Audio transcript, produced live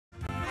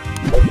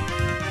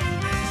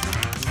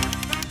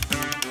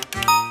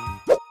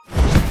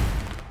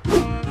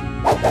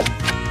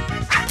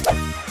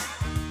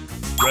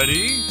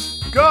Ready,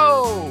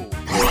 go!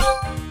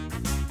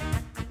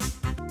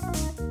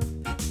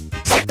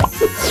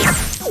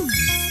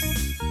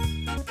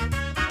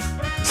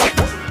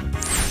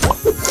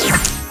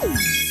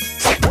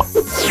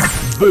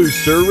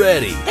 Booster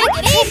ready.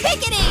 Pickety,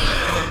 pickety!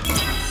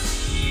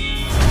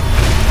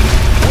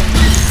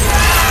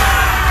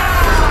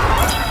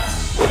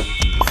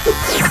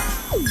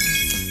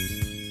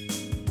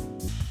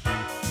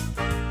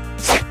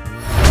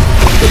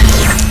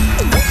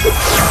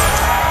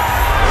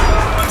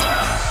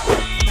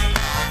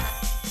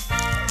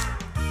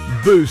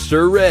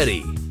 Booster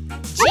ready.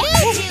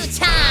 Choo-choo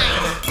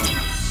time!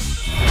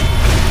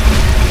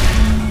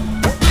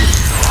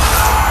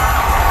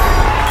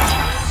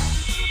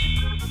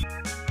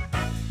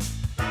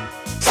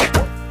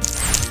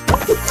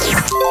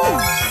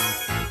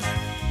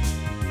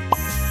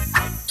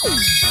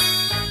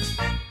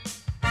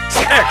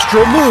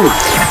 Extra move.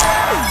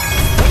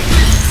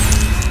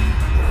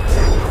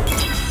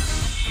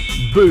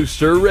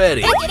 Booster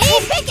ready. Pickety,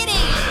 pickety!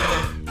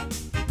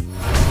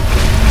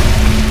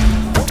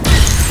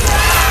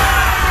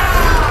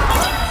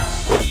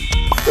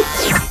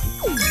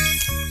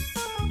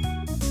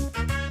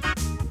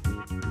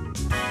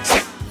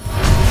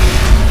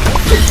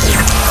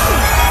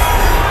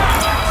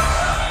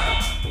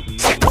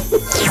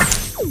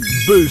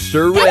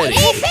 Booster ready.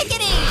 Pickety,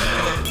 pickety!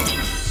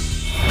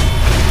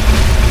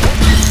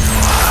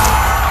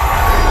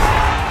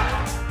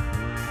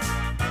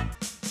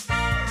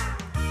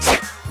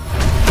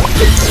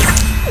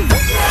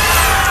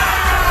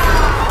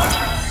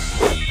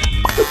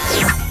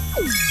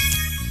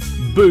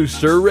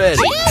 Booster ready.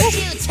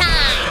 Choo-choo time!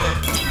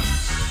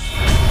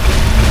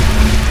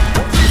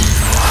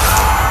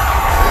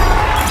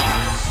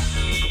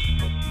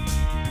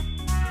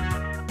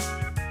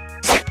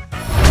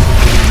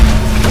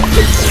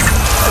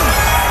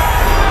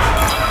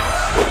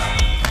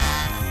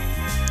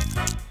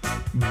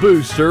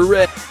 Booster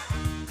ready.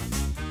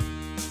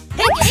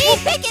 Pickety,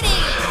 pickety!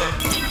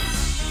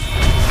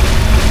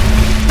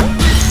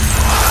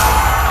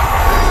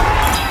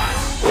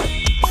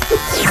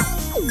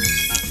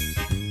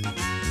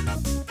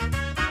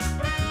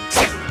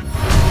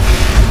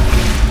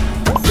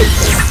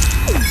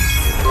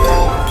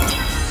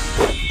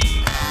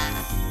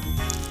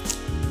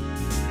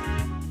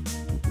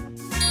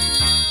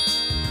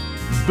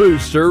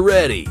 Booster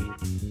ready.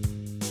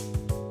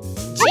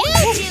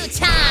 Choo-choo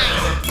time!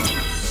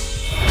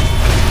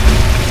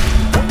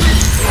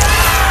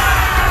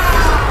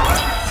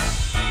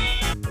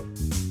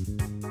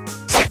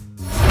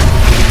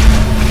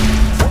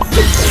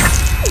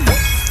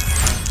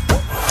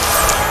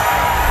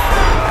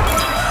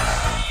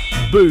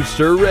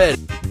 Booster ready.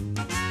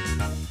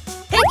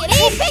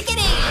 Pickety,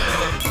 pickety!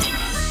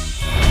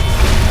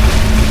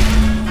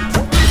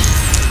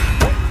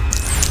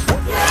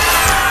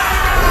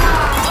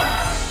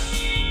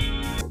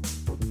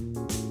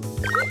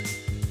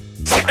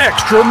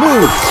 Extra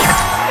move.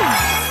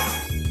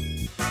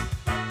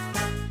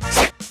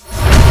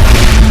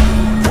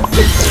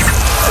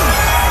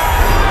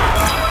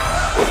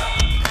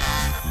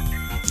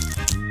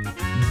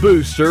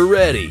 Booster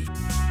ready.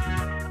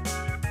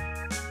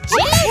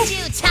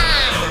 Choo-choo time!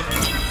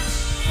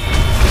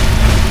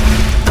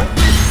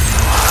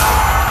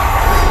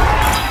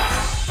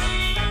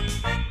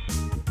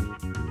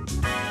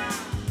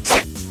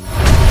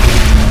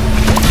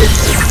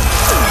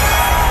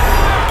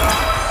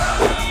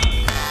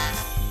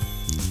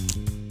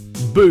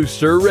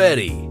 Booster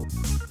ready.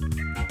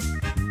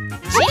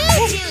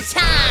 Choo-choo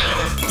time!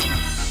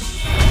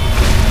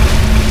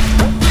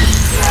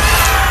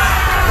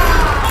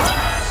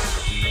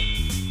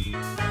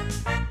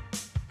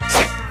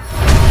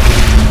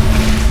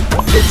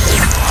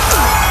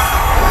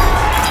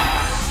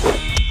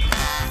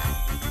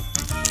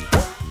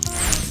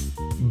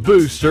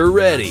 Booster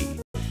ready.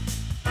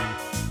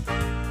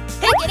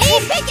 Pickety,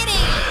 pickety!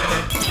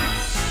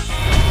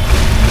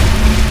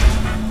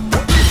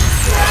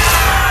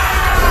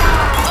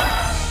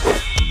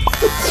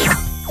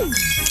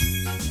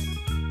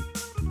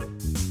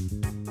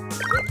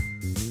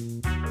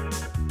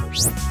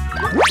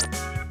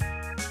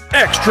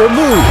 Extra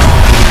move.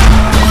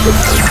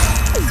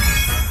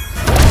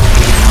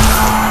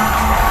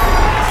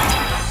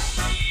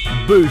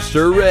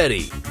 Booster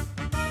ready.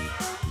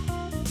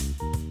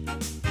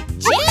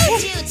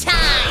 Choo-choo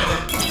time!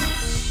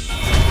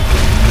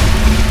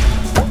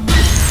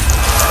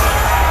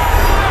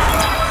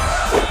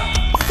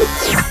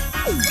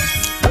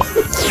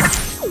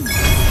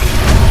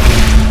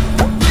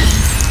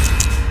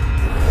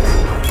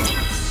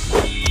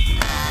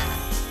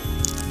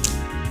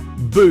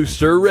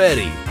 Booster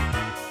ready.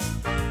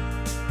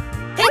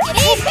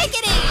 Pickety,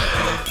 pickety!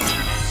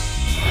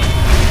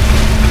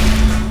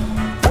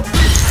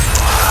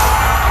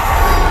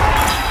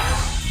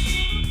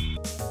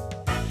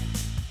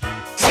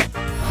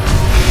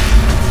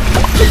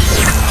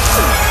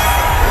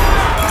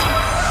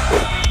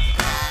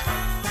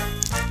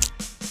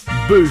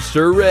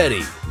 Booster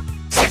ready.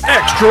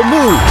 Extra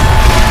move.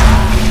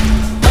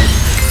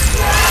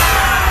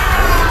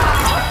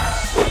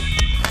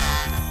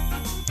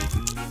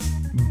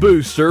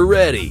 Booster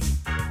ready.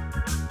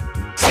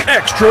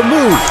 Extra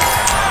move.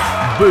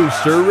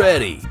 Booster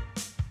ready.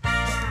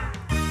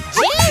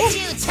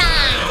 Juju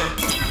time!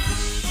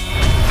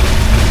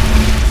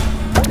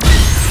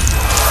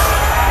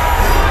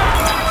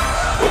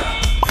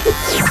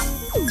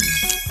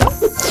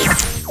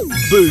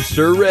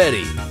 Booster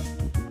ready.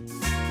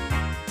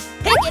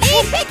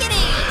 Pickety, pickety!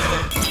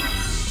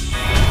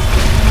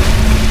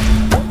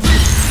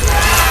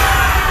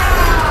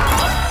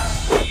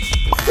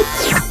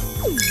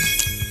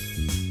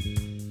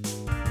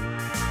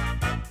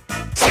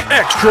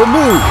 Extra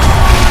move.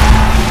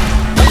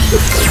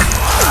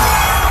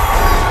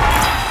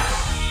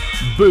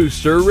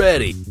 Booster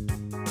ready.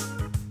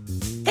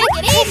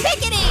 Pickety,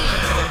 pickety!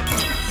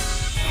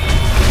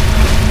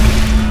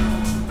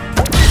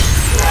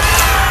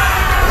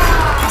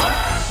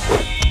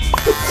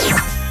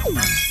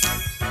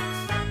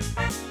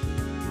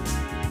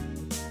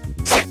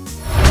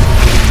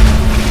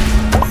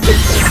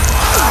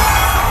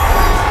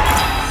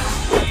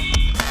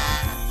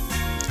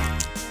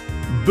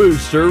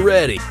 Booster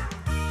ready.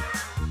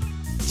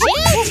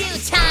 Juju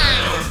time!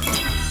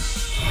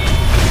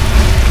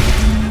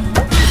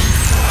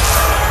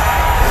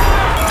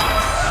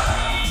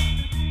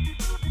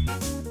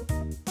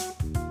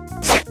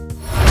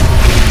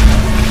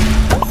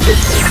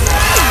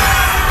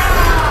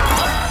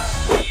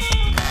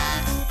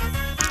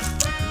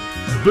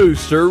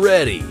 Booster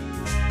ready.